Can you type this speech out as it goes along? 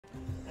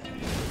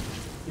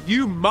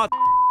You mother.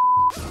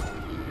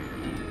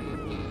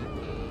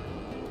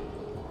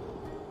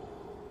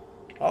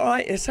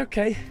 Alright, it's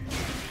okay.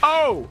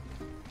 Oh!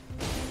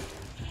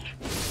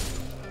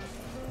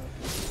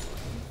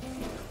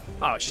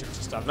 Oh, I should have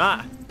just done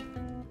that.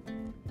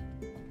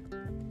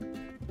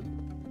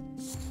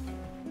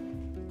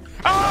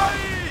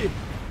 Aye!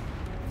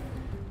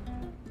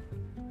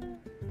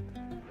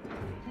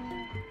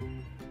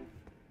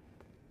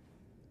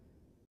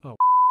 Oh,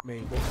 me,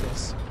 what's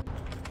this?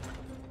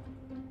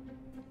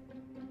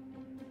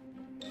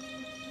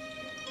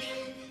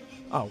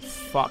 Oh,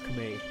 fuck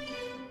me.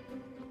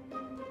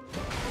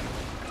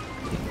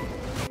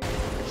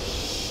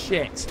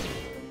 Shit.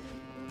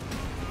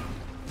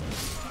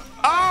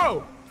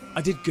 Oh!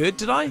 I did good,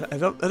 did I? I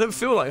don't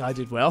feel like I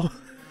did well.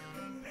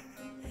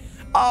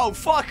 Oh,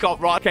 fuck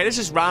off, right? Okay, let's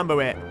just Rambo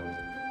it.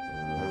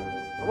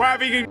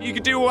 Whatever, you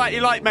can do what you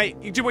like, mate.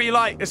 You can do what you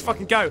like. Let's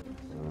fucking go.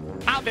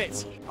 Have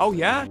it. Oh,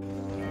 yeah?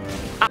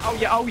 Oh,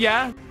 yeah, oh,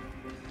 yeah.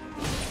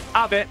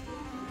 Have it.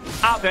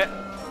 Have it.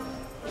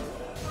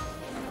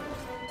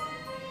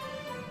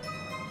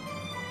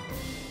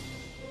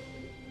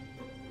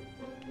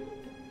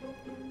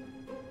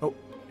 Oh,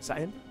 is that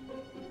him?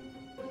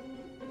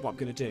 What I'm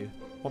gonna do?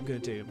 What I'm gonna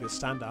do? I'm gonna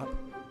stand up.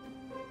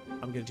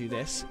 I'm gonna do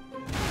this.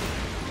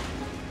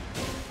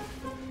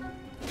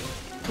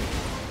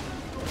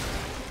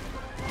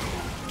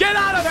 Get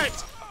out of it!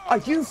 Are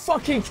you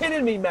fucking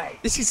kidding me, mate?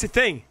 This is the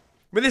thing.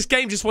 When this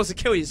game just wants to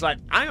kill you, it's like,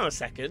 hang on a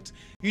second.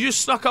 You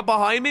just snuck up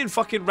behind me and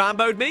fucking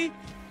Rambo'd me?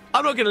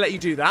 I'm not gonna let you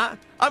do that.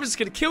 I'm just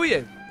gonna kill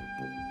you.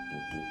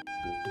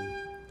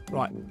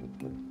 Right.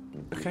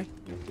 Okay.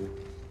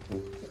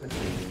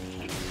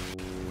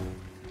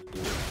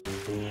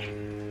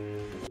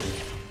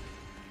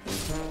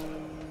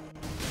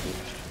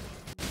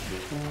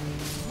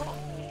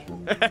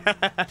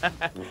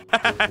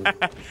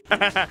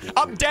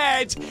 I'm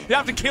dead. You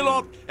have to kill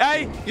on.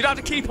 Hey, you don't have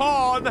to keep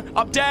on.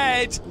 I'm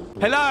dead.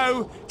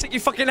 Hello. Take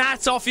your fucking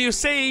hats off. You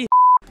see.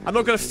 I'm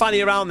not gonna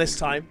fanny around this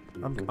time.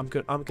 I'm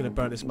gonna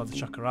burn this mother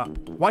chucker up.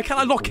 Why can't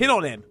I lock in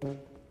on him?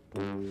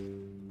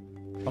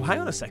 Oh, hang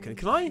on a second.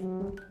 Can I?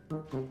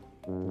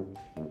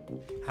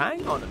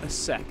 Hang on a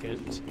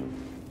second.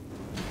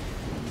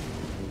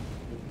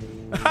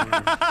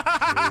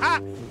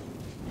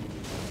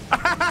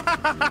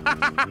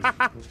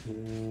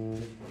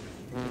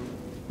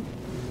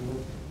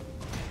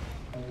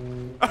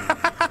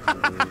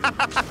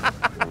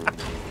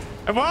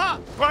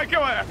 What? Right,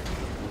 go on.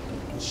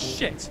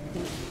 Shit.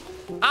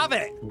 Have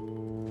it.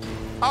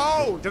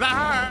 Oh, did that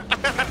hurt?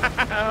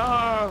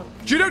 Oh.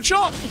 Judo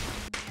chop.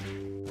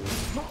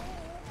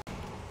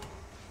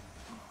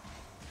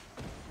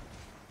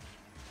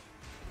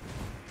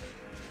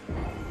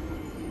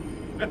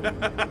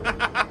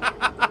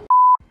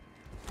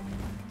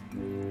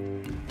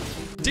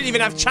 Didn't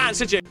even have a chance,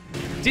 did you?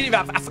 Didn't even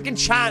have a fucking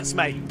chance,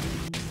 mate. What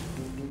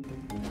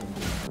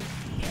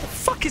the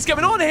fuck is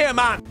going on here,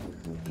 man?